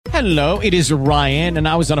Hello, it is Ryan, and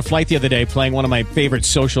I was on a flight the other day playing one of my favorite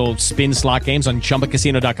social spin slot games on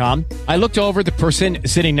ChumbaCasino.com. I looked over at the person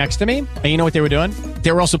sitting next to me, and you know what they were doing?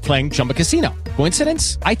 They were also playing Chumba Casino.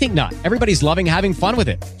 Coincidence? I think not. Everybody's loving having fun with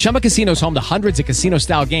it. Chumba Casino is home to hundreds of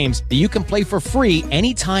casino-style games that you can play for free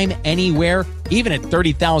anytime, anywhere, even at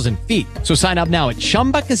 30,000 feet. So sign up now at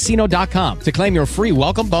ChumbaCasino.com to claim your free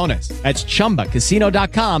welcome bonus. That's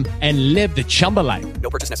ChumbaCasino.com and live the Chumba life. No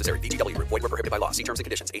purchase necessary. VGW. Void where prohibited by law. See terms and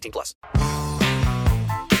conditions. 18+.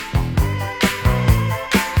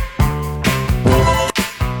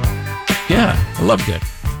 Yeah, I love Dick.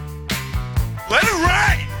 Let it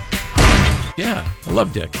ride! Yeah, I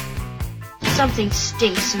love Dick. Something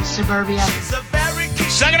stinks in suburbia.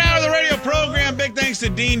 Second hour of the radio program. Big thanks to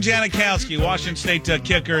Dean Janikowski, Washington State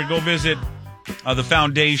kicker. Go visit the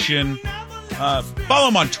foundation. Follow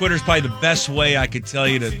him on Twitter is probably the best way I could tell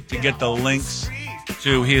you to get the links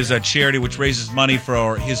to his charity, which raises money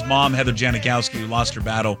for his mom, Heather Janikowski, who lost her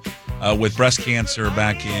battle with breast cancer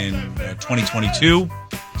back in 2022.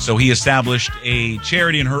 So he established a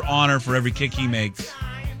charity in her honor. For every kick he makes,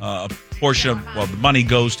 a portion of the money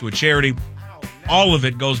goes to a charity. All of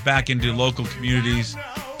it goes back into local communities,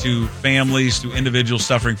 to families, to individuals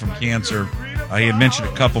suffering from cancer. He had mentioned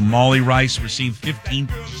a couple. Molly Rice received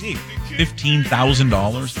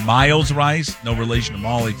 $15,000. Miles Rice, no relation to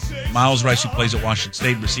Molly. Miles Rice, who plays at Washington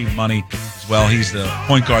State, received money as well. He's the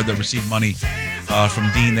point guard that received money from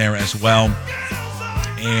Dean there as well.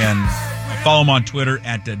 And follow him on Twitter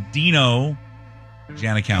at Dino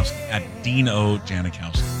Janikowski, at Dino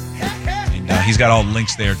Janikowski. And he's got all the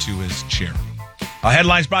links there to his charity.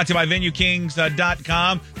 Headlines brought to you by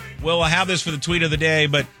VenueKings.com. We'll have this for the tweet of the day,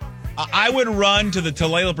 but I would run to the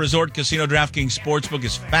Tulalip Resort Casino DraftKings Sportsbook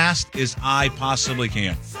as fast as I possibly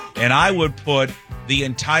can. And I would put the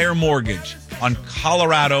entire mortgage on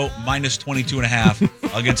Colorado minus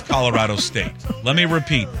 22.5 against Colorado State. Let me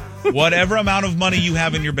repeat. Whatever amount of money you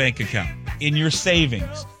have in your bank account, in your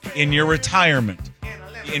savings, in your retirement,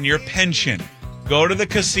 in your pension, go to the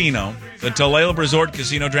casino, the Tulalip Resort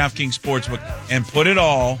Casino DraftKings Sportsbook, and put it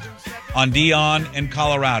all on Dion and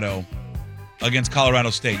Colorado against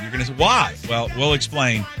Colorado State. You're going to say, why? Well, we'll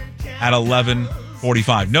explain at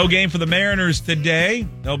 11:45. No game for the Mariners today.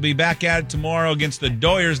 They'll be back at it tomorrow against the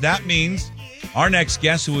Doyers. That means our next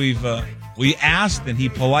guest, who we asked, and he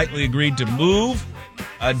politely agreed to move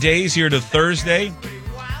days here to Thursday.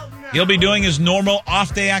 He'll be doing his normal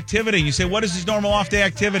off-day activity. You say, what is his normal off-day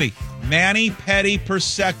activity? Manny Petty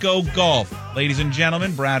Prosecco Golf. Ladies and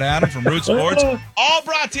gentlemen, Brad Adam from Root Sports. All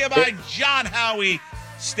brought to you by John Howie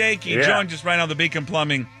Steak. He joined us right now on the Beacon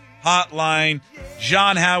Plumbing hotline.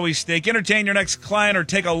 John Howie Steak. Entertain your next client or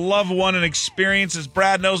take a loved one and experience, as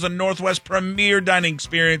Brad knows, the Northwest premier dining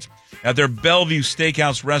experience at their Bellevue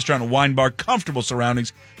Steakhouse Restaurant and Wine Bar. Comfortable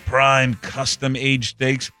surroundings, prime custom-aged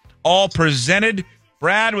steaks, all presented,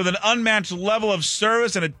 Brad, with an unmatched level of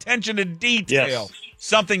service and attention to detail. Yes.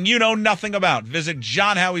 Something you know nothing about. Visit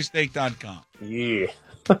JohnHowieSteak.com. Yeah.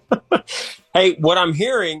 Hey, what I'm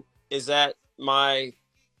hearing is that my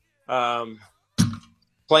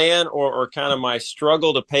plan or kind of my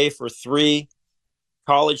struggle to pay for 3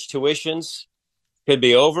 college tuitions could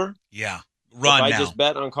be over. Yeah. Run if now. I just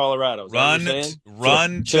bet on Colorado. Is Run. that what you're saying?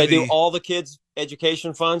 Run. Should I do all the kids'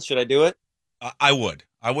 education funds? Should I do it? I would.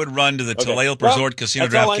 I would run to the Okay. Tulalip Well, Resort Casino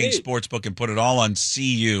that's all I DraftKings need. Sportsbook and put it all on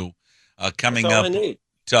CU coming That's all up I need.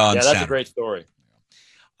 on Yeah, that's Saturday. a great story.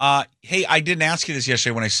 Hey, I didn't ask you this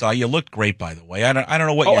yesterday when I saw you. You looked great, by the way. I don't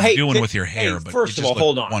know what you're doing with your hair, but first you of all, just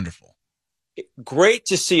hold look on. wonderful. Great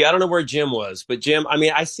to see. I don't know where Jim was, but Jim, I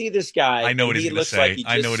mean, I see this guy. I know what and he's he gonna looks say. like he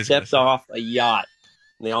I know what just he's gonna stepped off a yacht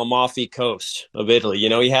on the Amalfi Coast of Italy. You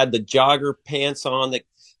know, he had the jogger pants on that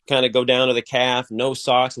kind of go down to the calf, no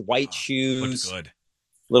socks, white shoes, Looked good.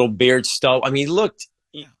 little beard stubble. I mean, he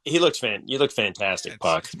looked fantastic,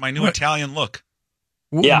 Puck. It's my new Italian look.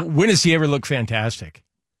 Yeah. When does he ever look fantastic?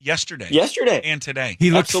 Yesterday and today. He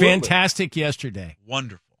looked Absolutely. fantastic yesterday.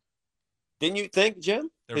 Wonderful. Didn't you think, Jim?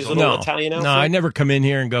 There was His a little No, Italian outfit? no, I never come in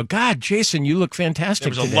here and go, God, Jason, you look fantastic There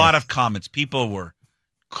was a today." lot of comments. People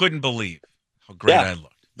couldn't believe how great Yeah. I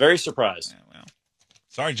looked. Very surprised. Yeah, well,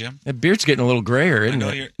 sorry, Jim. That beard's getting a little grayer, I isn't know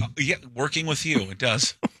it? you're working with you. It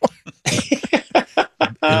does.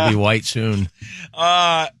 It'll be white soon.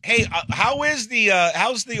 Hey, how's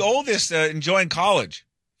the oldest enjoying college?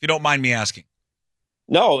 If you don't mind me asking.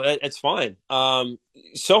 No, it's fine.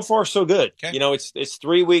 So far, so good. Okay. You know, it's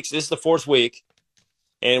 3 weeks. This is the 4th week.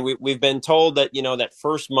 And we've been told that, you know, that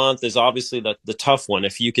first month is obviously the tough one.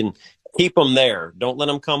 If you can keep them there, don't let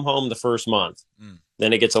them come home the first month.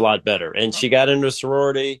 then it gets a lot better. And she got into a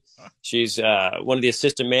sorority. She's one of the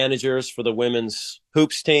assistant managers for the women's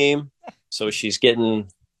hoops team. So she's getting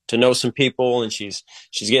to know some people, and she's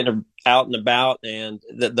getting out and about. And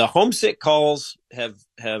the homesick calls have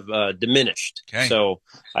diminished. Okay. So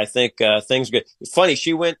I think things are good. It's funny.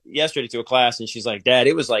 She went yesterday to a class, and she's like, "Dad,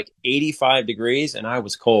 it was like 85 degrees, and I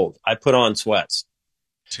was cold. I put on sweats."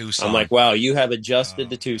 Tucson. I'm like, "Wow, you have adjusted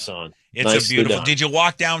to Tucson." It's Nicely a beautiful. done. Did you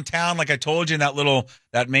walk downtown like I told you in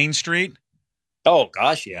that main street? Oh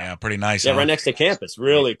gosh, yeah. Yeah, pretty nice. Yeah, huh? right next to campus.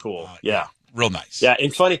 Really cool. Yeah. Real nice. Yeah,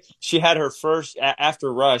 and funny, she had her first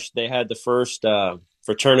after Rush. They had the first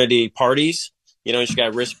fraternity parties. You know, she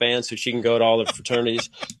got wristbands so she can go to all the fraternities.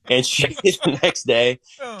 And she the next day,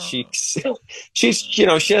 she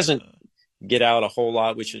doesn't get out a whole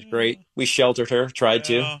lot, which is great. We sheltered her, tried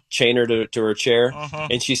to chain her to her chair,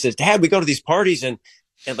 and she says, "Dad, we go to these parties and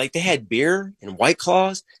like they had beer and White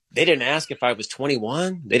Claws. They didn't ask if I was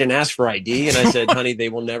 21. They didn't ask for ID." And I said, "Honey, they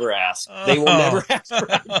will never ask. They will never ask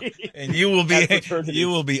for ID." And you will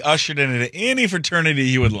be ushered into any fraternity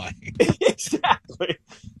you would like. Exactly.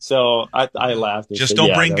 So I laughed. And Just said,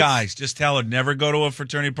 don't bring guys. Just tell her never go to a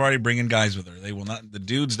fraternity party bringing guys with her. They will not. The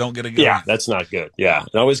dudes don't get a go. Yeah, that's not good. Yeah,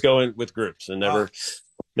 and always go in with groups and never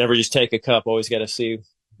just take a cup. Always got to see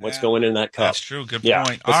what's going in that cup. That's true. Good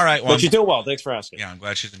point. All right. Well, but you're doing well. Thanks for asking. Yeah, I'm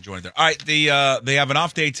glad she's enjoying it. All right. They have an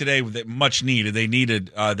off day today that much needed. They needed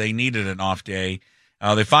an off day.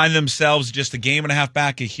 They find themselves just a game and a half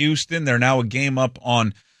back of Houston. They're now a game up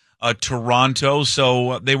on Toronto.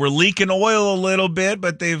 So they were leaking oil a little bit,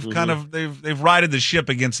 but they've they've righted the ship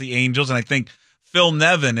against the Angels, and I think Phil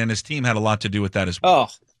Nevin and his team had a lot to do with that as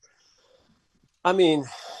well. Oh, I mean,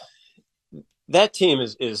 that team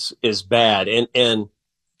is bad, and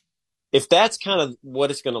if that's kind of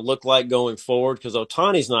what it's going to look like going forward, because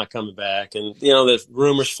Ohtani's not coming back, and the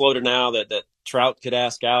rumors floated now that Trout could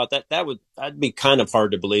ask out, that'd be kind of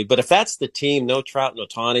hard to believe. But if that's the team, no Trout and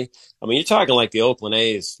Ohtani, I mean, you're talking like the Oakland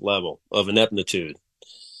A's level of ineptitude.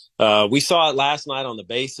 We saw it last night on the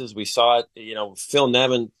bases. We saw it, Phil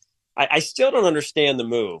Nevin. I still don't understand the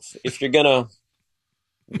move. If you're going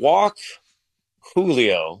to walk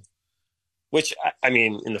Julio, which, I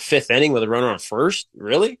mean, in the fifth inning with a runner on first,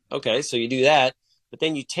 really? Okay, so you do that. But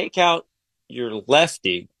then you take out your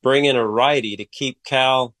lefty, bring in a righty to keep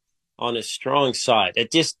Cal on his strong side.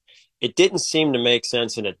 It didn't seem to make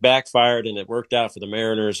sense, and it backfired, and it worked out for the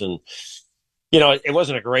Mariners. And, it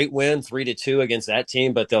wasn't a great win, 3-2 against that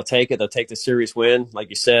team, but they'll take it. They'll take the series win. Like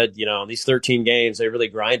you said, these 13 games, they really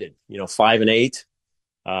grinded, 5-8.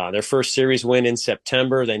 Their first series win in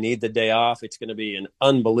September. They need the day off. It's going to be an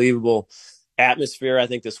unbelievable atmosphere, I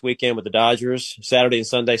think, this weekend with the Dodgers. Saturday and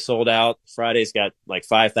Sunday sold out. Friday's got like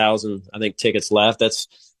 5,000, I think, tickets left. That's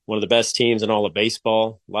one of the best teams in all of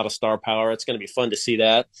baseball. A lot of star power. It's going to be fun to see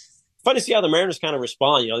that. Fun to see how the Mariners kind of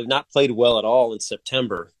respond. They've not played well at all in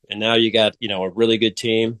September, and now you got, a really good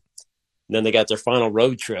team. And then they got their final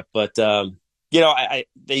road trip. But, they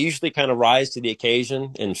usually kind of rise to the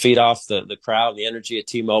occasion and feed off the crowd, the energy at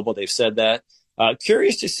T-Mobile. They've said that.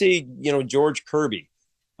 Curious to see, George Kirby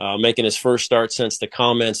making his first start since the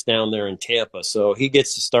comments down there in Tampa. So he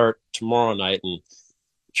gets to start tomorrow night, and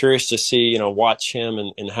curious to see, watch him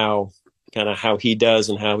and how he does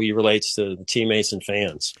and how he relates to the teammates and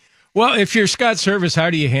fans. Well, if you're Scott Service, how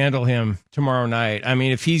do you handle him tomorrow night? I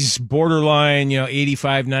mean, if he's borderline,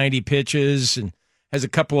 85, 90 pitches and has a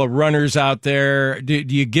couple of runners out there, do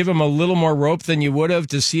you give him a little more rope than you would have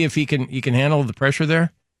to see if he can handle the pressure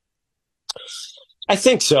there? I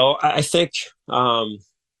think so. I think,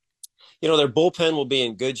 their bullpen will be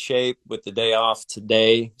in good shape with the day off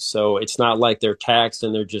today. So it's not like they're taxed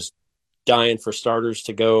and they're just dying for starters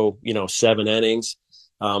to go, 7 innings.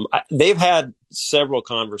 They've had several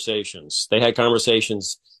conversations. They had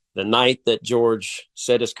conversations the night that George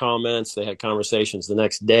said his comments. They had conversations the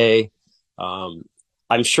next day.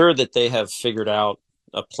 I'm sure that they have figured out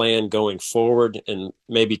a plan going forward and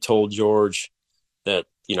maybe told George that,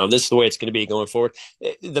 this is the way it's going to be going forward.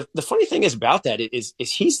 The funny thing is about that is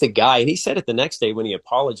he's the guy, and he said it the next day when he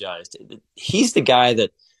apologized. He's the guy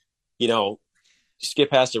that,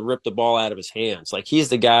 Skip has to rip the ball out of his hands. Like, he's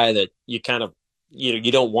the guy that you kind of,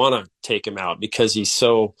 you don't want to take him out because he's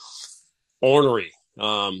so ornery.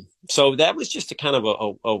 So that was just a kind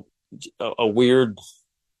of a weird,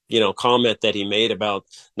 comment that he made about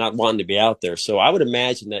not wanting to be out there. So I would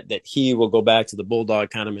imagine that he will go back to the Bulldog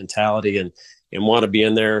kind of mentality and want to be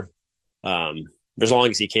in there as long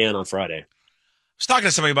as he can on Friday. I was talking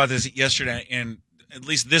to somebody about this yesterday, and at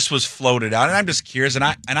least this was floated out, and I'm just curious, and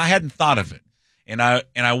I hadn't thought of it. And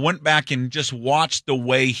I went back and just watched the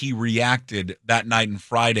way he reacted that night and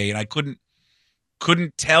Friday, and I couldn't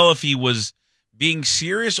couldn't tell if he was being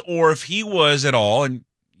serious or if he was at all, and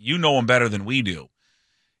you know him better than we do.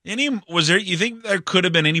 You think there could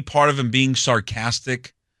have been any part of him being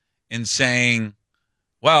sarcastic and saying,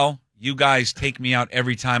 well, you guys take me out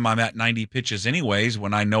every time I'm at 90 pitches anyways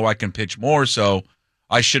when I know I can pitch more, so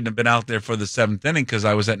I shouldn't have been out there for the 7th inning because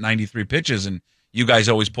I was at 93 pitches and you guys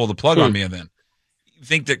always pull the plug on me then. You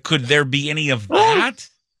think that could there be any of that?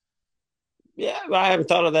 Yeah, I haven't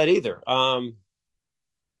thought of that either.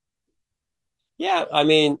 Yeah, I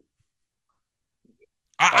mean,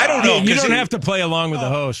 I don't know. You don't have to play along with the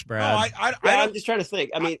host, Brad. I'm just trying to think.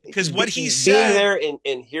 I mean, because what he being said there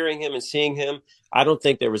and hearing him and seeing him, I don't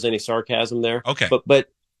think there was any sarcasm there. Okay, but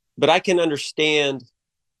I can understand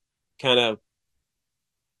kind of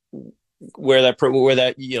where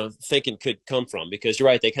that thinking could come from, because you're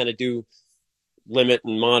right, they kind of do limit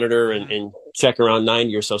and monitor and check around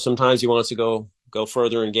 90 or so. Sometimes he wants to go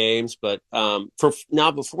further in games, but for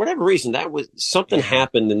whatever reason, that was something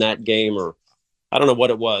happened in that game, or I don't know what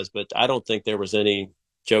it was, but I don't think there was any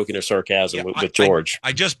joking or sarcasm with George.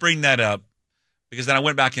 I just bring that up because then I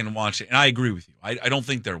went back and watched it, and I agree with you. I don't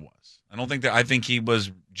think there was. I think he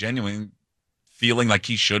was genuinely feeling like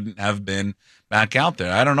he shouldn't have been back out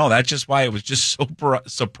there. I don't know. That's just why it was just so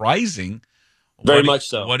surprising. Very much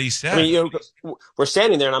so. What he said. I mean, we're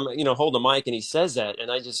standing there, and I'm holding the mic, and he says that,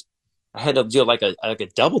 and I had to do like a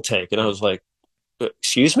double take, and I was like,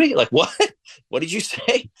 "Excuse me, like what? What did you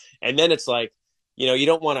say?" And then it's like, you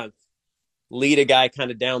don't want to lead a guy kind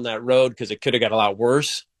of down that road because it could have got a lot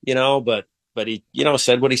worse, But he,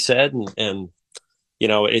 said what he said, and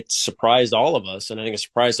it surprised all of us, and I think it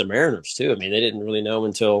surprised the Mariners too. I mean, they didn't really know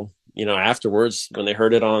until afterwards when they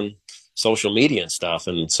heard it on social media and stuff,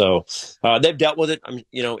 and so they've dealt with it,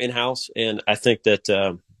 in house, and I think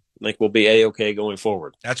that we'll be a-okay going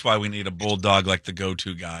forward. That's why we need a bulldog like the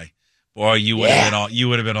go-to guy. Boy, you would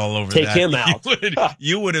have been all over Take that. him out.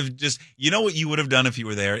 You would have just, what you would have done if you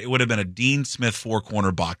were there? It would have been a Dean Smith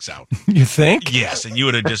 4-corner box out. You think? Yes, and you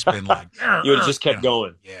would have just been like, you would have just kept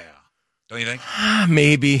going. Yeah, don't you think?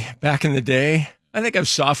 Maybe back in the day. I think I've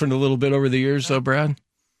softened a little bit over the years, though, Brad.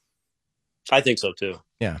 I think so too.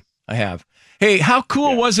 Yeah, I have. Hey, how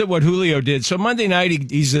cool was it what Julio did? So Monday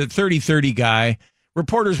night, he's a 30-30 guy.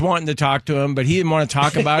 Reporters wanting to talk to him, but he didn't want to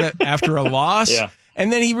talk about it after a loss. Yeah. And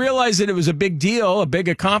then he realized that it was a big deal, a big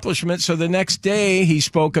accomplishment. So the next day he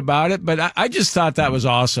spoke about it. But I just thought that was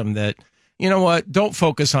awesome that, you know what, don't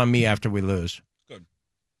focus on me after we lose. Good.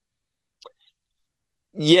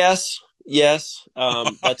 Yes.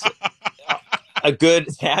 That's a good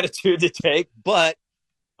attitude to take. But,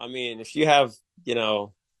 I mean, if you have,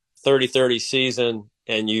 30-30 season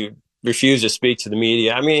and you refuse to speak to the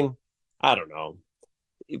media, I mean, I don't know.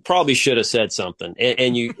 You probably should have said something,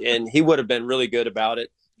 and he would have been really good about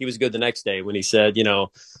it. He was good the next day when he said,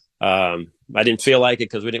 I didn't feel like it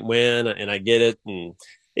because we didn't win, and I get it. And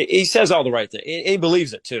he says all the right things. He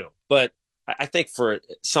believes it too. But I think for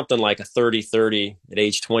something like a 30-30 at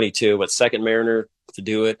age 22, with second Mariner to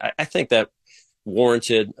do it, I think that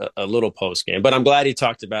warranted a little post game. But I'm glad he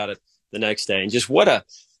talked about it the next day, and just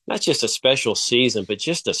not just a special season, but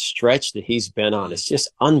just a stretch that he's been on. It's just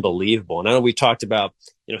unbelievable. And I know we talked about,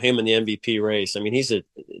 him in the MVP race. I mean, he's a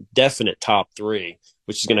definite top 3,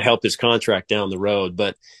 which is going to help his contract down the road.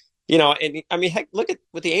 But, and I mean, heck, look at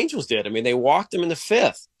what the Angels did. I mean, they walked him in the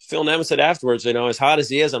 5th. Phil Nevin said afterwards, as hot as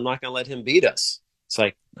he is, I'm not going to let him beat us. It's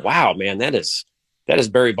like, wow, man, that is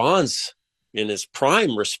Barry Bonds in his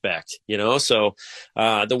prime respect, So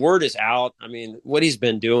the word is out. I mean, what he's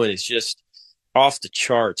been doing is just off the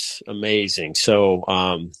charts amazing.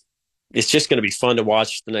 So it's just going to be fun to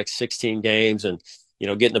watch the next 16 games and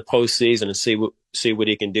get in the postseason and see what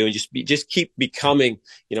he can do, and just keep becoming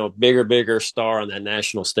bigger star on that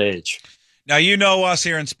national stage. Now us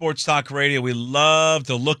here in Sports Talk Radio, we love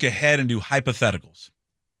to look ahead and do hypotheticals.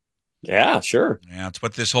 Yeah, sure. Yeah, it's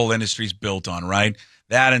what this whole industry's built on, right?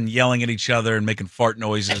 That and yelling at each other and making fart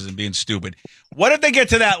noises and being stupid. What if they get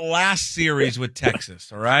to that last series with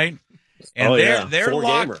Texas? All right. And they're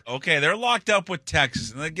locked. Okay, they're locked up with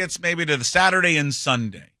Texas, and it gets maybe to the Saturday and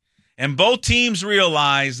Sunday, and both teams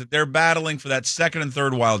realize that they're battling for that second and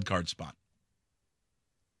third wild card spot.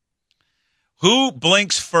 Who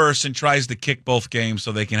blinks first and tries to kick both games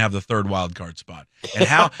so they can have the third wild card spot? And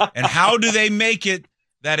how do they make it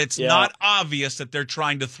that it's not obvious that they're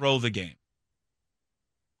trying to throw the game?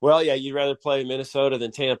 Well, yeah, you'd rather play Minnesota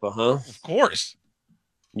than Tampa, huh? Of course.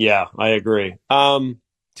 Yeah, I agree.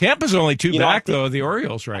 Tampa's only 2 back, though, of the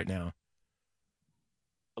Orioles right now.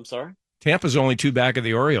 I'm sorry? Tampa's only 2 back of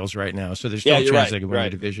the Orioles right now, so there's still a chance they can win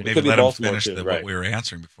the division. Maybe let him finish what we were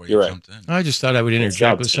answering before you jumped in. I just thought I would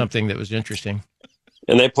interject with something that was interesting.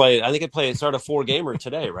 And they play. I think they start a 4-gamer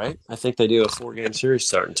today, right? I think they do a 4-game series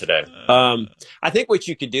starting today. I think what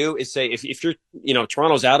you could do is say if you're,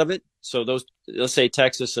 Toronto's out of it, so those, let's say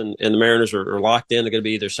Texas and the Mariners are locked in, they're going to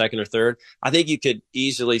be either second or third. I think you could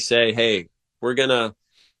easily say, hey, we're going to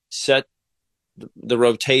set the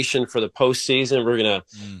rotation for the postseason. We're going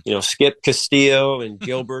to, skip Castillo and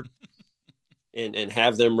Gilbert and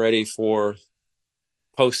have them ready for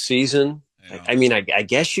postseason. Yeah. I mean, I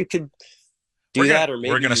guess you could do that, or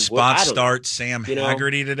maybe we're going to spot start Sam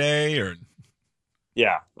Haggerty today, or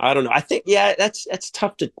I don't know. I think that's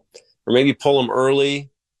tough to, or maybe pull them early.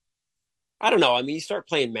 I don't know. I mean, you start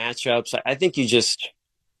playing matchups. I think you just,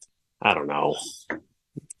 I don't know. I'm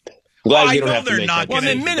glad you don't have to make that. Well,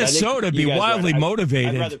 then Minnesota would be wildly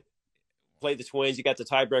motivated. I'd rather play the Twins. You got the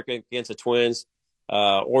tiebreaker against the Twins.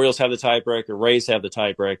 Orioles have the tiebreaker. Rays have the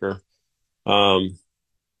tiebreaker. I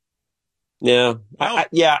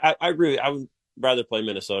agree. I would rather play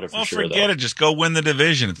Minnesota for sure. Forget it. Just go win the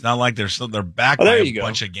division. It's not like they're back by a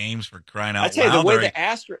bunch of games for crying out loud. I tell you, the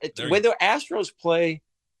way the Astros play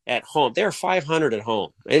at home, they're 500 at home.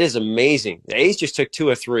 It is amazing. The A's just took 2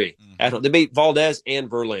 or 3 at home. They beat Valdez and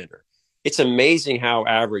Verlander. It's amazing how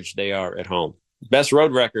average they are at home. Best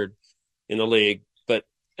road record in the league, but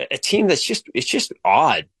a team it's just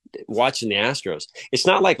odd watching the Astros. It's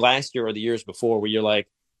not like last year or the years before where you're like,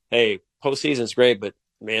 hey, postseason's great, but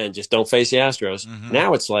man, just don't face the Astros.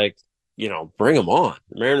 Now it's like, bring them on.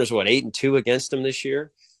 The Mariners are 8-2 against them this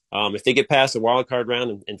year. If they get past the wild card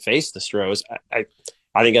round and face the Stros, I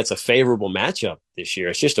think that's a favorable matchup this year.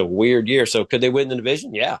 It's just a weird year. So could they win the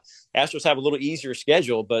division? Yeah. Astros have a little easier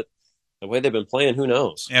schedule, but the way they've been playing, who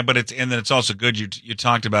knows? Yeah, but then it's also good. You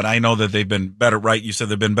talked about, I know that they've been better, right? You said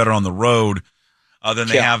they've been better on the road than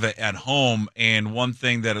they have at home. And one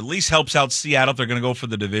thing that at least helps out Seattle, if they're going to go for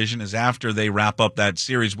the division, is after they wrap up that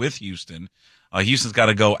series with Houston, Houston's got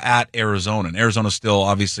to go at Arizona. And Arizona's still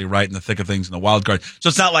obviously right in the thick of things in the wild card. So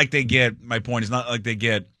it's not like my point is not like they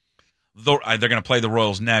get, they're going to play the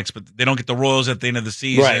Royals next, but they don't get the Royals at the end of the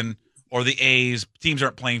season or the A's. Teams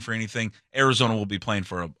aren't playing for anything. Arizona will be playing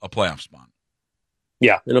for a playoff spot.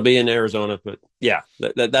 Yeah, it'll be in Arizona, but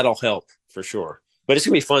that'll help for sure. But it's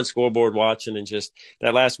going to be fun scoreboard watching, and just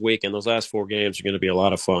that last weekend, those last 4 games are going to be a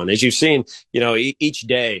lot of fun. As you've seen, each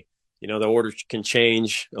day, the order can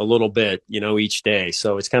change a little bit, each day.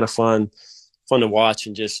 So it's kind of fun to watch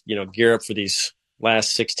and just, gear up for these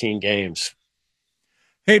last 16 games.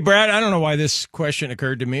 Hey, Brad, I don't know why this question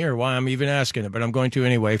occurred to me or why I'm even asking it, but I'm going to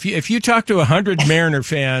anyway. If you talk to 100 Mariner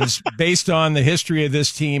fans based on the history of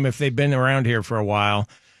this team, if they've been around here for a while,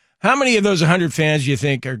 how many of those 100 fans do you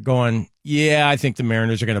think are going, yeah, I think the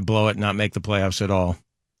Mariners are going to blow it and not make the playoffs at all?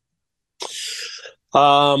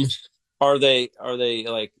 Are they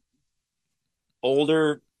like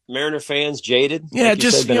older Mariner fans, jaded? Yeah, like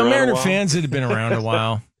just Mariner fans that have been around a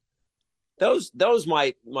while. Those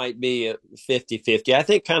might be 50-50. I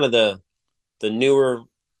think kind of the newer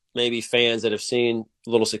maybe fans that have seen a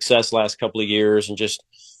little success last couple of years and just,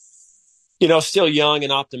 still young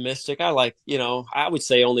and optimistic. I like, I would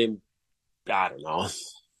say only, I don't know,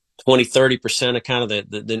 20-30% of kind of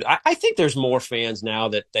the I think there's more fans now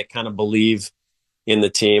that kind of believe in the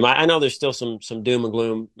team. I know there's still some doom and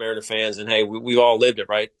gloom Mariner fans, and hey, we've all lived it,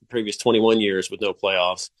 right? The previous 21 years with no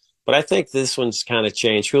playoffs. But I think this one's kind of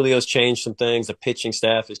changed. Julio's changed some things. The pitching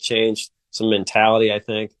staff has changed some mentality, I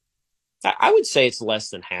think. I would say it's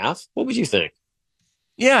less than half. What would you think?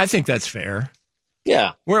 Yeah, I think that's fair.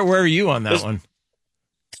 Yeah. Where are you on that one?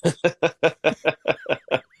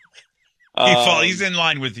 He's in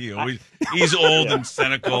line with you. He's old and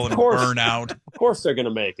cynical and burnt out. Of course they're going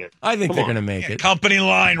to make it. I think they're going to make it. Company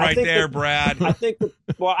line right there, Brad. I think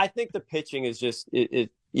the pitching is just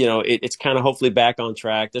it's kind of hopefully back on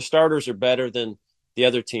track. The starters are better than the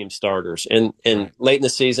other team's starters, and late in the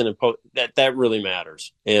season and that really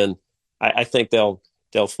matters. And I think they'll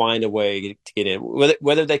find a way to get in.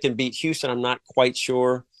 Whether they can beat Houston, I'm not quite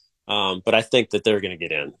sure, but I think that they're going to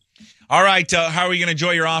get in. All right, how are we going to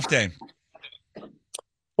enjoy your off day?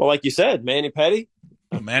 Well, like you said, Manny Petty.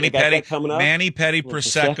 Manny Petty coming up. Manny Petty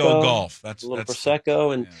Prosecco golf. That's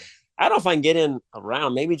Prosecco, and I don't know if I can get in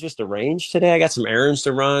around. Maybe just a range today. I got some errands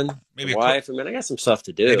to run. Maybe I got some stuff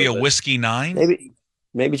to do. Maybe a whiskey 9.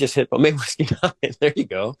 Maybe just hit. Maybe whiskey 9. There you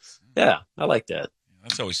go. Yeah, I like that.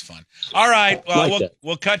 That's always fun. All right,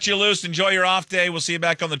 we'll cut you loose. Enjoy your off day. We'll see you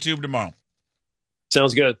back on the tube tomorrow.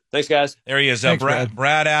 Sounds good. Thanks, guys. There he is. Thanks,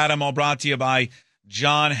 Brad Adam, all brought to you by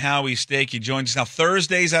John Howie Steak. He joins us now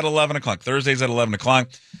Thursdays at 11 o'clock.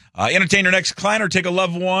 Entertain your next client or take a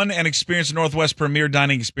loved one and experience the Northwest Premier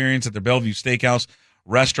Dining Experience at their Bellevue Steakhouse.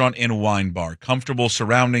 restaurant and wine bar. Comfortable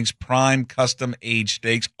surroundings, prime custom-aged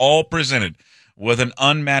steaks, all presented with an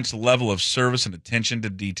unmatched level of service and attention to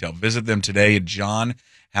detail. Visit them today at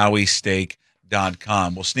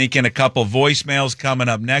johnhowiesteak.com. We'll sneak in a couple voicemails coming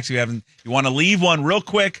up next. If you want to leave one real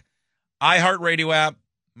quick, iHeartRadio app,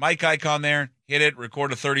 mic icon there, hit it,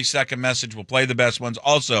 record a 30-second message. We'll play the best ones.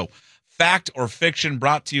 Also, Fact or Fiction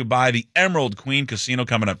brought to you by the Emerald Queen Casino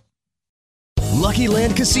coming up. Lucky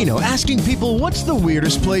Land Casino, asking people, what's the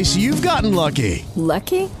weirdest place you've gotten lucky?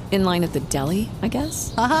 Lucky? In line at the deli, I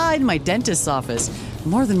guess? Aha, in my dentist's office.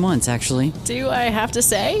 More than once, actually. Do I have to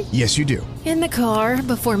say? Yes, you do. In the car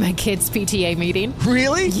before my kids' PTA meeting.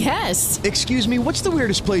 Really? Yes. Excuse me, what's the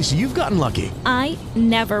weirdest place you've gotten lucky? I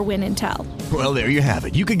never win and tell. Well, there you have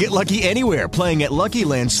it. You can get lucky anywhere, playing at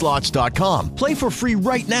LuckyLandSlots.com. Play for free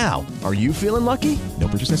right now. Are you feeling lucky? No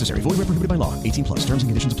purchase necessary. Void where prohibited by law. 18 plus. Terms and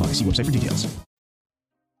conditions apply. See website for details.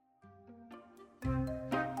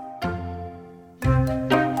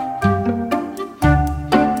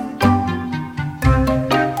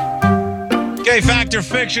 Okay, Fact or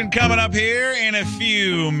Fiction coming up here in a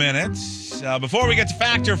few minutes. Before we get to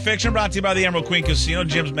Fact or Fiction, brought to you by the Emerald Queen Casino.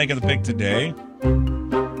 Jim's making the pick today.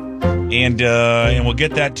 And we'll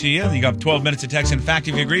get that to you. You got 12 minutes to text in fact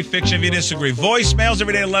if you agree, fiction if you disagree. Voicemails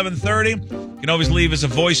every day at 11:30. You can always leave us a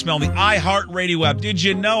voicemail on the iHeartRadio app. Did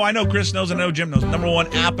you know? I know Chris knows, I know Jim knows. Number one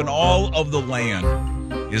app in all of the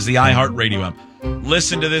land is the iHeartRadio app.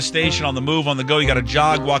 Listen to this station on the move, on the go. You got to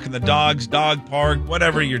jog, walking the dogs, dog park,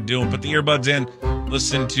 whatever you're doing. Put the earbuds in.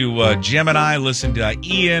 Listen to Jim and I. Listen to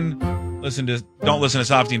Ian. Don't listen to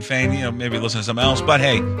Softy and Fane. Maybe listen to something else. But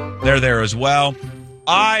hey, they're there as well.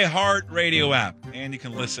 iHeartRadio app, and you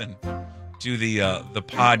can listen to the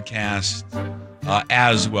podcast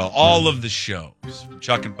as well. All of the shows,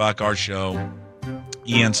 Chuck and Buck, our show,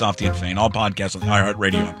 Ian, Softy, and Fane, all podcasts on the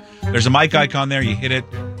iHeartRadio app. There's a mic icon there. You hit it,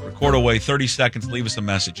 record away 30 seconds, leave us a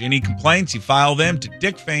message. Any complaints, you file them to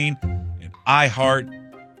Dick Fane at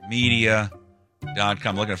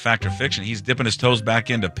iHeartMedia.com. Looking at Fact or Fiction, he's dipping his toes back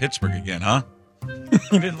into Pittsburgh again, huh?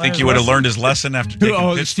 Think he would have learned his lesson after taking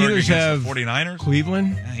Pittsburgh the Steelers against have the 49ers?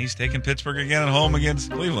 Cleveland? Yeah, he's taking Pittsburgh again at home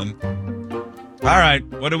against Cleveland. All right,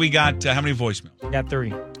 what do we got? How many voicemails? We got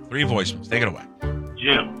 3. 3 voicemails. Take it away.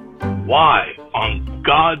 Jim, why on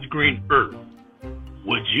God's green earth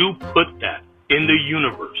would you put that in the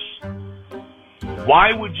universe?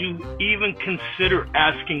 Why would you even consider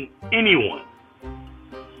asking anyone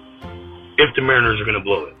if the Mariners are going to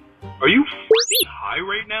blow it? Are you high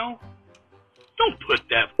right now? Don't put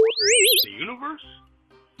that in the universe.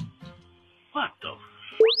 What the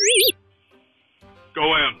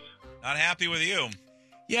Go M's. Not happy with you.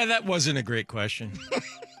 Yeah, that wasn't a great question.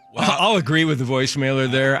 Well, I'll agree with the voicemailer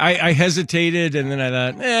there. I hesitated, and then I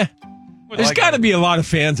thought, there's got to be a lot of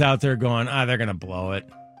fans out there going, they're going to blow it.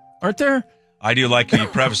 Aren't there? I do like how you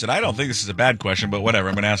preface it. I don't think this is a bad question, but whatever.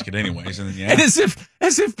 I'm going to ask it anyways. And then, And as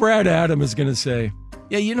if Brad Adam is going to say,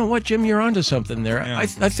 yeah, you know what, Jim, you're onto something there. Yeah. I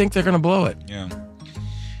think they're going to blow it. Yeah.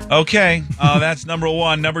 Okay, that's number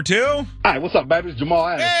 1. Number 2? Hi, what's up, baby? It's Jamal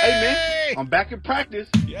Adams. Hey, man, I'm back in practice,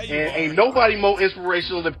 and ain't nobody more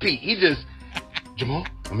inspirational than Pete. He just, Jamal,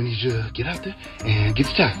 I'm going to need you to get out there and get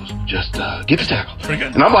the tackles. Just get the tackles. Pretty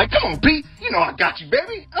good. And I'm like, come on, Pete. You know I got you,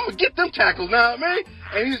 baby. I'm going to get them tackles now, man.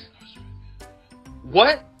 And he's,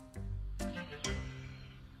 what?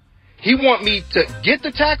 He want me to get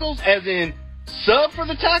the tackles as in sub for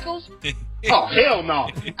the tackles? Oh, hell no.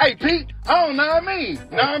 Hey, Pete, I don't know what I mean.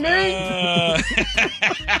 Know what I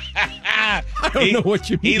I don't know what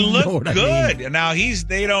you mean. He looked good. I mean. Now,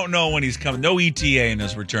 they don't know when he's coming. No ETA in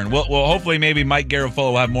his return. Well, hopefully maybe Mike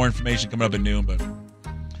Garafolo will have more information coming up at noon, but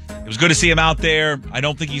it was good to see him out there. I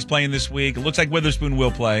don't think he's playing this week. It looks like Witherspoon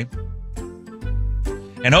will play.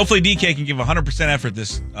 And hopefully DK can give 100% effort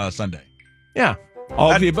this Sunday. Yeah.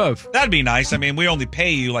 All of the above. That'd be nice. I mean, we only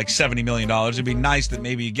pay you like $70 million. It'd be nice that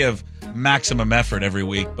maybe you give maximum effort every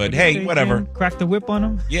week. But hey, whatever. Crack the whip on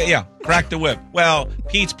him? Yeah. Crack the whip. Well,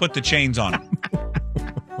 Pete's put the chains on him.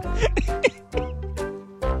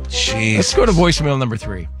 Jeez. Let's go to voicemail number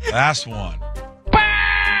 3. Last one.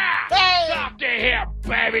 Stop to here,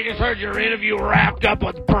 baby. Just heard your interview wrapped up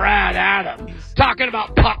with Brad Adams. Talking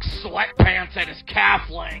about Puck's sweatpants at his calf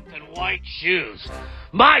length and white shoes.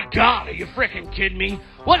 My God, are you freaking kidding me?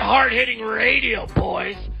 What hard-hitting radio,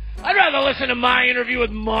 boys. I'd rather listen to my interview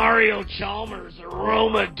with Mario Chalmers or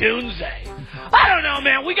Roma Dunze. I don't know,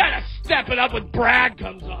 man. We got to step it up when Brad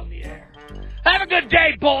comes on the air. Have a good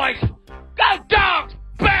day, boys. Go Dogs,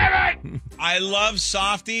 baby! I love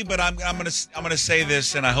Softy, but I'm gonna say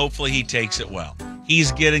this, and hopefully he takes it well.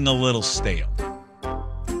 He's getting a little stale.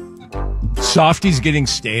 Softy's getting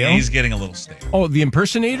stale? He's getting a little stale. Oh, the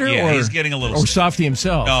impersonator? Yeah, or, he's getting a little Or stale. Softy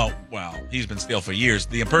himself? No, well, he's been stale for years.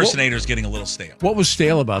 The impersonator's getting a little stale. What was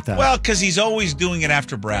stale about that? Well, because he's always doing it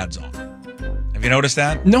after Brad's on. Have you noticed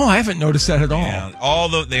that? No, I haven't noticed that at all.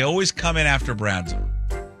 Yeah, they always come in after Brad's on.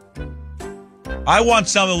 I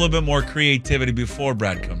want a little bit more creativity before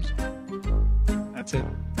Brad comes on. That's it.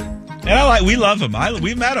 And we love him.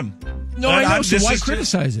 We've met him. No, I know. So why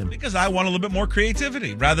criticize him? Because I want a little bit more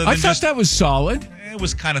creativity rather than I thought that was solid. It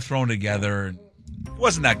was kind of thrown together. It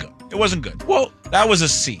wasn't that good. It wasn't good. Well, that was a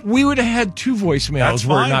C. We would have had 2 voicemails. That's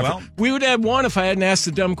fine. Well, we would have had 1 if I hadn't asked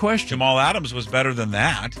the dumb question. Jamal Adams was better than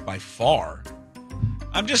that by far.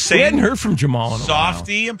 I'm just saying. We hadn't heard from Jamal in a while.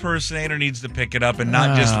 Softy impersonator needs to pick it up and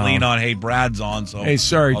not just lean on, hey, Brad's on. So hey,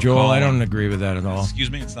 sorry, I'll Joel. I don't agree with that at all.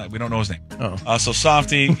 Excuse me? It's not. We don't know his name. Oh. So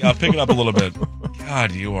Softy, pick it up a little bit.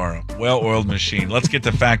 God, you are a well-oiled machine. Let's get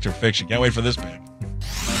to Fact or Fiction. Can't wait for this pick.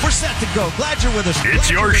 We're set to go. Glad you're with us. It's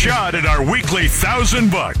your shot at our weekly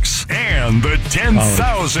 $1,000 and the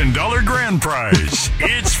 $10,000 grand prize.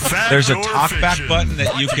 It's Fact There's a or talkback Fiction. button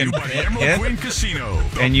that you can hit, Casino,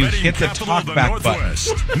 and you hit the talkback button.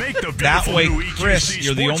 That way, Chris,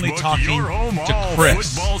 you're the only talking to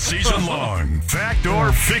Chris. Football season long. Fact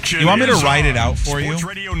or Fiction. You want me to is write it on out for you? Sports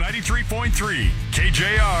Radio 93.3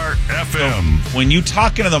 KJR FM. So when you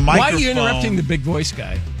talk into the microphone, why are you interrupting the big voice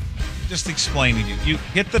guy? Just explaining to you. You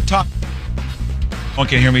hit the talk.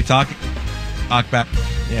 Okay, hear me talking? Talk back.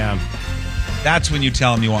 Yeah. That's when you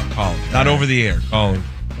tell him you want college. Not over the air. College.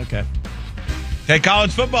 Okay. Okay,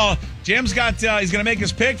 college football. Jim's got, he's going to make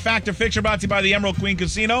his pick. Fact or Fiction brought to you by the Emerald Queen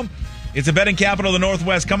Casino. It's a betting capital of the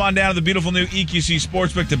Northwest. Come on down to the beautiful new EQC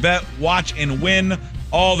Sportsbook to bet, watch, and win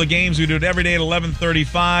all the games. We do it every day at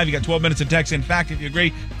 11:35. You got 12 minutes to text in fact if you agree,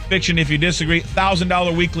 fiction if you disagree.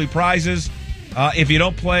 $1,000 weekly prizes. If you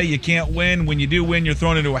don't play, you can't win. When you do win, you're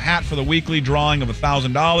thrown into a hat for the weekly drawing of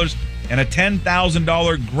 $1,000. And a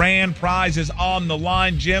 $10,000 grand prize is on the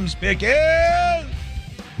line. Jim's pick is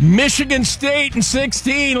Michigan State in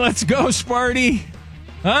 16. Let's go, Sparty.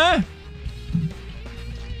 Huh?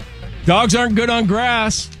 Dogs aren't good on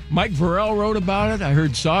grass. Mike Varell wrote about it. I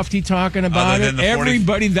heard Softy talking about it.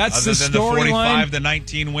 Everybody, that's the storyline. The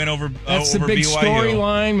 45-19 win over That's over the big BYU.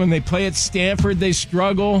 storyline. When they play at Stanford, they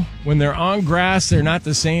struggle. When they're on grass, they're not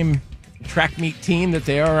the same track meet team that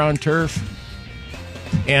they are on turf.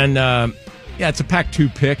 And, it's a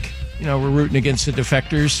Pac-2 pick. You know, we're rooting against the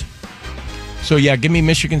defectors. So, give me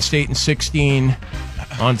Michigan State in 16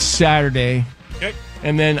 on Saturday. Okay.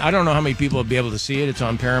 And then I don't know how many people will be able to see it. It's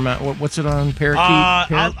on Paramount. What's it on?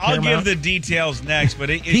 I'll give the details next, but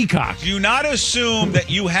Peacock. Do not assume that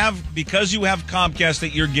because you have Comcast that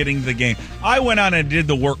you're getting the game. I went on and did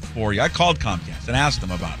the work for you. I called Comcast and asked them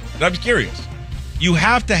about it. I was curious. You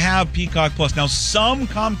have to have Peacock Plus. Now, some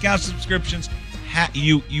Comcast subscriptions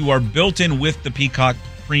you are built in with the Peacock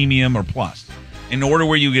Premium or Plus in order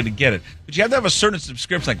where you get it. But you have to have a certain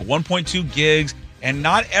subscription, like 1.2 gigs. And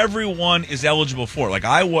not everyone is eligible for it. Like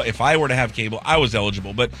if I were to have cable, I was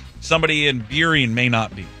eligible, but somebody in Burien may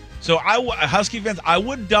not be. So Husky fans, I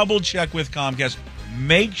would double check with Comcast.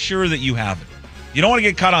 Make sure that you have it. You don't want to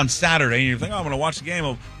get caught on Saturday and you think, I'm going to watch the game.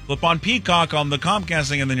 I'll flip on Peacock on the Comcast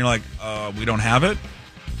thing, and then you're like, we don't have it.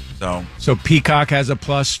 So Peacock has a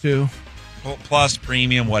plus too? Plus,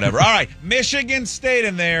 premium, whatever. All right, Michigan State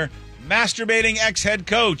in there. Masturbating ex-head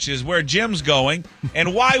coach is where Jim's going.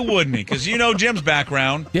 And why wouldn't he? Because you know Jim's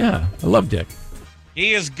background. Yeah, I love Dick.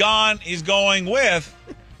 He's going with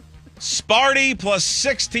Sparty plus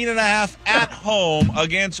 16.5 at home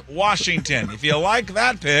against Washington. If you like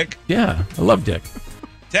that pick. Yeah, I love Dick.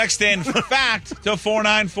 Text in fact to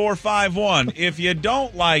 49451. If you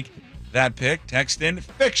don't like that pick, text in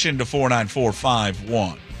fiction to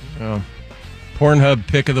 49451. Oh. Pornhub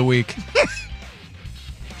pick of the week.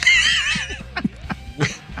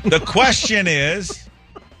 The question is,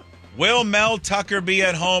 will Mel Tucker be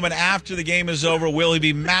at home, and after the game is over, will he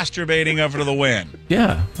be masturbating over the win?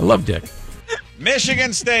 Yeah, I love Dick.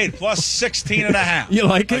 Michigan State plus 16.5. You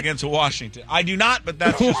like it? Against Washington. I do not, but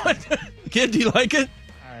that's just... Kid, do you like it?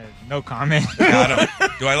 No comment.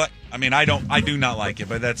 I do not like it,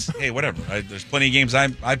 but that's, hey, whatever. There's plenty of games I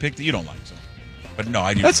picked that you don't like. So. But no,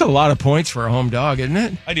 I do. That's a lot of points for a home dog, isn't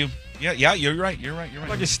it? I do. Yeah, you're right.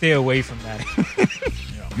 I'll just stay away from that.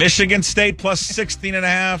 Michigan State plus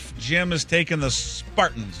 16.5. Jim is taking the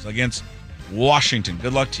Spartans against Washington.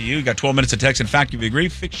 Good luck to you. You got 12 minutes to text. In fact, if you agree,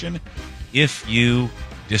 fiction if you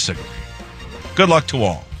disagree. Good luck to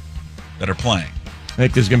all that are playing. I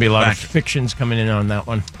think there's going to be a lot of fictions coming in on that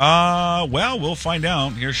one. Well, we'll find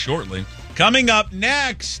out here shortly. Coming up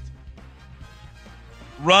next,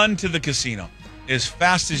 run to the casino. as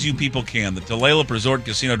fast as you people can, the Tulalip Resort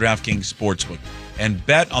Casino DraftKings Sportsbook, and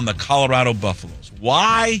bet on the Colorado Buffaloes.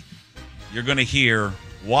 Why? You're going to hear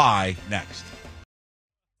why next.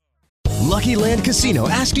 Lucky Land Casino,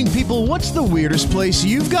 asking people, what's the weirdest place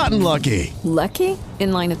you've gotten lucky? Lucky?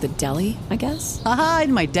 In line at the deli, I guess? Aha,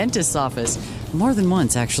 in my dentist's office. More than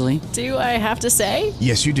once, actually. Do I have to say?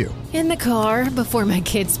 Yes, you do. In the car before my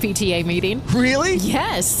kids' PTA meeting. Really?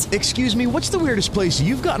 Yes. Excuse me, what's the weirdest place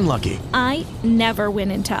you've gotten lucky? I never win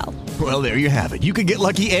and tell. Well, there you have it. You can get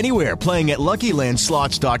lucky anywhere, playing at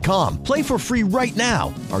LuckyLandSlots.com. Play for free right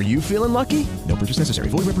now. Are you feeling lucky? No purchase necessary.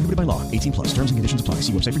 Void where prohibited by law. 18 plus. Terms and conditions apply.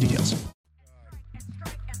 See website for details.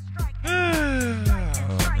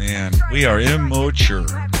 Oh, man. We are immature.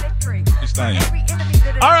 Just telling you.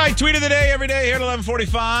 All right, tweet of the day every day here at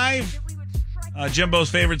 11:45. Jimbo's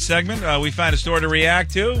favorite segment. We find a story to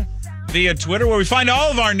react to via Twitter, where we find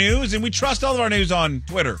all of our news, and we trust all of our news on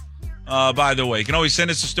Twitter. By the way, you can always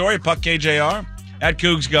send us a story at PuckKJR, at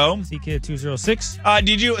CougsGo. CKid206.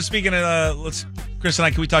 Did you, speaking of, Chris and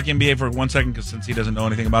I, can we talk NBA for 1 second, because since he doesn't know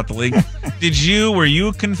anything about the league? Were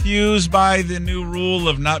you confused by the new rule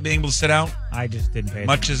of not being able to sit out? I just didn't pay attention.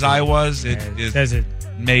 Much as I was, it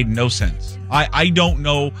made no sense. I don't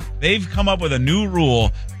know. They've come up with a new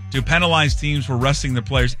rule to penalize teams for resting their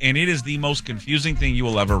players, and it is the most confusing thing you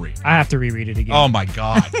will ever read. I have to reread it again. Oh, my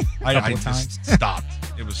God. I times. just stopped.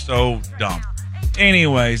 It was so dumb.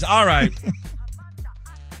 Anyways, all right.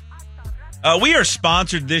 We are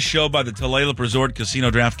sponsored this show by the Tulalip Resort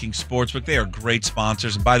Casino DraftKings Sportsbook. They are great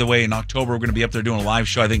sponsors. And by the way, in October, we're going to be up there doing a live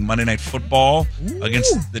show, I think Monday Night Football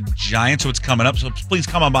against the Giants. So it's coming up. So please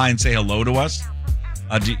come on by and say hello to us.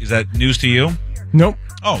 Is that news to you? Nope.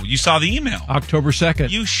 Oh, you saw the email. October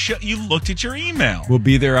 2nd. You looked at your email. We'll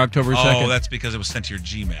be there October 2nd. Oh, that's because it was sent to your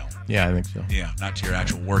Gmail. Yeah, I think so. Yeah, not to your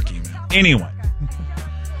actual work email. Anyway,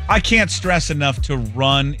 I can't stress enough to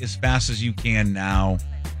run as fast as you can now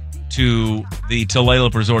to the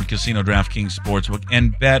Tulalip Resort Casino DraftKings Sportsbook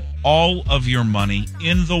and bet all of your money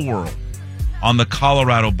in the world on the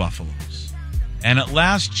Colorado Buffaloes. And at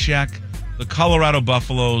last check, the Colorado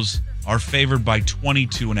Buffaloes are favored by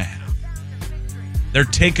 22.5. They're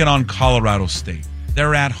taking on Colorado State.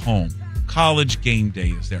 They're at home. College game day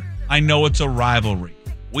is there. I know it's a rivalry.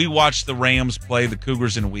 We watched the Rams play the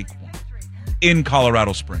Cougars in week 1 in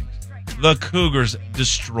Colorado Springs. The Cougars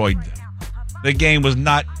destroyed them. The game was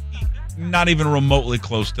not even remotely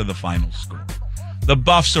close to the final score. The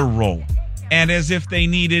Buffs are rolling. And as if they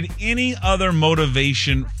needed any other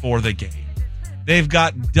motivation for the game, they've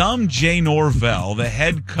got dumb Jay Norvell, the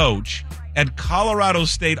head coach at Colorado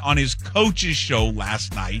State, on his coach's show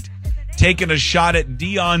last night, taking a shot at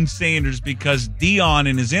Deion Sanders because Deion,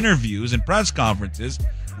 in his interviews and press conferences,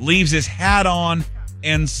 leaves his hat on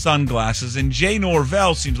and sunglasses. And Jay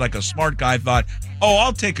Norvell seems like a smart guy, thought,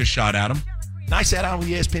 I'll take a shot at him. And I sat down with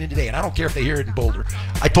ESPN today, and I don't care if they hear it in Boulder.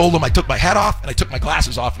 I told them I took my hat off and I took my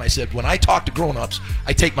glasses off, and I said, when I talk to grown-ups,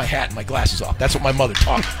 I take my hat and my glasses off. That's what my mother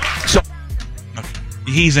taught me. So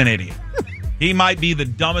he's an idiot. He might be the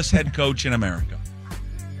dumbest head coach in America.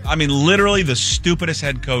 I mean, literally the stupidest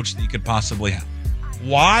head coach that you could possibly have.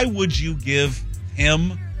 Why would you give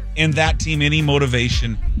him and that team any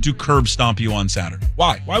motivation to curb stomp you on Saturday?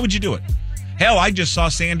 Why? Why would you do it? Hell, I just saw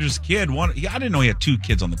Sanders' kid. I didn't know he had 2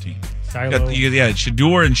 kids on the team. Shiloh. Yeah,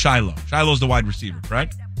 Shador and Shiloh. Shiloh's the wide receiver,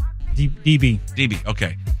 correct? DB,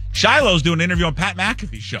 okay. Shiloh's doing an interview on Pat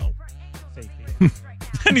McAfee's show.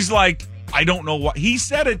 And he's like, I don't know why. He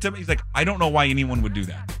said it to me. He's like, I don't know why anyone would do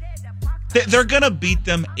that. They're going to beat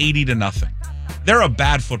them 80-0. They're a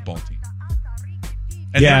bad football team.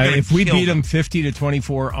 And if we beat them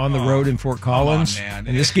 50-24 on the road in Fort Collins, and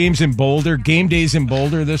this game's in Boulder, game day's in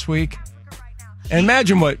Boulder this week, and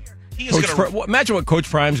imagine what Coach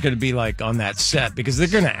Prime's going to be like on that set, because they're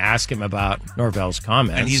going to ask him about Norvell's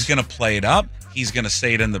comments, and he's going to play it up. He's going to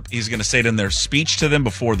say it in their speech to them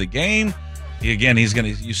before the game. Again, he's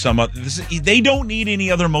going to use some other. They don't need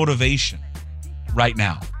any other motivation right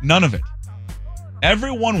now. None of it.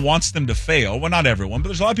 Everyone wants them to fail. Well, not everyone, but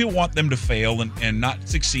there's a lot of people want them to fail and not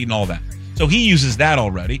succeed and all that. So he uses that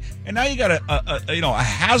already. And now you got a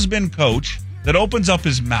has-been coach that opens up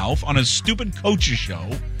his mouth on a stupid coach's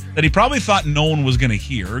show that he probably thought no one was going to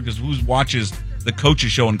hear, because who watches the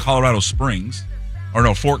coach's show in Colorado Springs? Or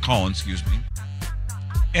no, Fort Collins, excuse me.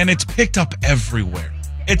 And it's picked up everywhere.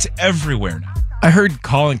 It's everywhere now. I heard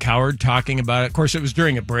Colin Cowherd talking about it. Of course, it was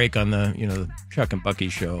during a break on the Chuck and Bucky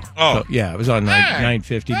show. Oh, so, yeah, it was on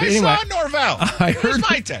 950. But anyway, I saw Norvell. Here's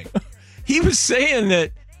my take. He was saying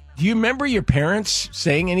that. Do you remember your parents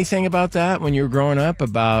saying anything about that when you were growing up?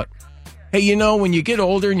 About Hey, you know, when you get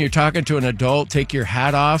older and you're talking to an adult, take your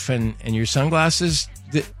hat off and your sunglasses.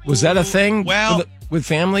 Was that a thing with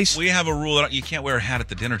families? We have a rule that you can't wear a hat at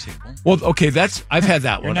the dinner table. Well, okay, I've had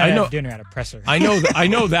that one. You're not I know at dinner at a presser. I know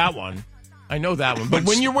that one. I know that one. But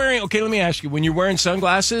when you're wearing, okay, let me ask you, when you're wearing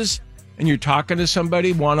sunglasses and you're talking to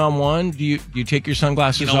somebody one-on-one, do you take your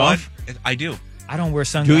sunglasses off? What? I do. I don't wear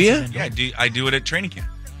sunglasses. Do you? Yeah, I do it at training camp.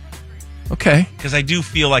 Okay. Because I do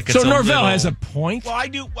feel like it's so Norvell has a point. Well, I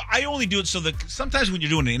do. I only do it so that sometimes when you're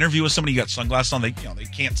doing an interview with somebody, you got sunglasses on, they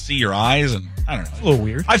can't see your eyes, and I don't know. It's a little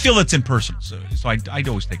weird. I feel it's impersonal, so I'd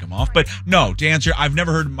always take them off. But no, to answer, I've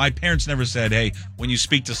never heard. My parents never said, "Hey, when you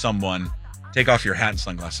speak to someone, take off your hat and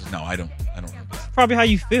sunglasses." No, I don't. That's probably how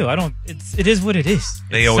you feel. It is what it is.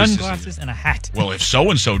 They always sunglasses and a hat. Well, if so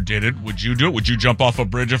and so did it, would you do it? Would you jump off a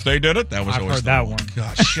bridge if they did it? That was I've always heard that one.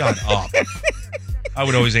 God, shut up. I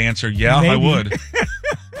would always answer, yeah, Maybe. I would.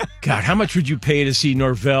 God, how much would you pay to see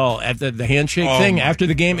Norvell at the handshake thing after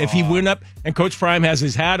the game? God. If he went up and Coach Prime has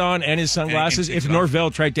his hat on and his sunglasses, if Norvell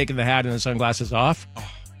tried taking the hat and the sunglasses off?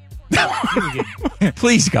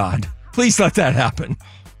 Please, God. Please let that happen.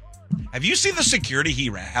 Have you seen the security he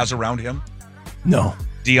has around him? No.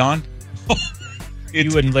 Dion?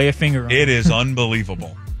 You wouldn't lay a finger on it. It is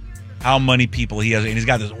unbelievable how many people he has. And he's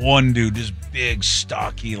got this one dude, this big,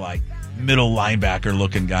 stocky, like, middle linebacker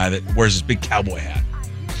looking guy that wears this big cowboy hat.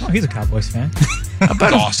 Oh, he's a Cowboys fan. How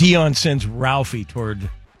about if Dion sends Ralphie toward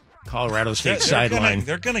Colorado State sideline?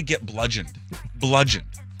 They're going to get bludgeoned.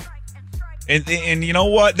 And you know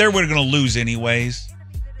what? They're going to lose anyways.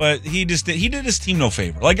 But he did his team no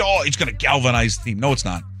favor. Like, he's going to galvanize the team. No, it's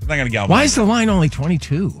not. It's not going to galvanize. Why is the line only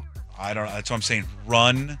 22? I don't know. That's what I'm saying.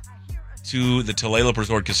 Run to the Tulalip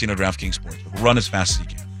Resort Casino DraftKings Sportsbook. Run as fast as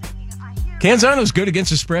you can. Canzano's good against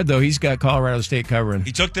the spread, though. He's got Colorado State covering.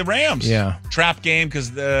 He took the Rams. Yeah. Trap game because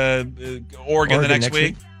the Oregon the next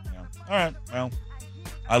week. Yeah. All right. Well,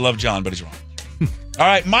 I love John, but he's wrong. All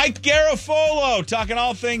right. Mike Garafolo talking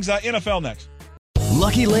all things NFL next.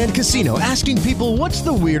 Lucky Land Casino asking people, what's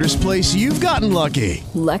the weirdest place you've gotten lucky?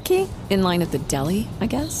 Lucky? In line at the deli, I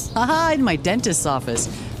guess? Aha, in my dentist's office.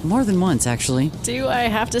 More than once, actually. Do I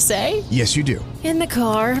have to say? Yes, you do. In the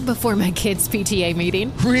car before my kids' PTA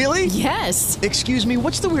meeting. Really? Yes. Excuse me,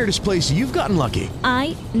 what's the weirdest place you've gotten lucky?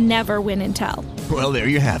 I never win and tell. Well, there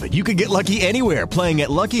you have it. You can get lucky anywhere, playing at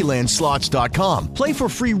LuckyLandSlots.com. Play for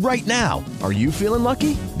free right now. Are you feeling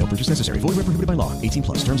lucky? No purchase necessary. Void where prohibited by law.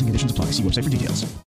 18+. Terms and conditions apply. See website for details.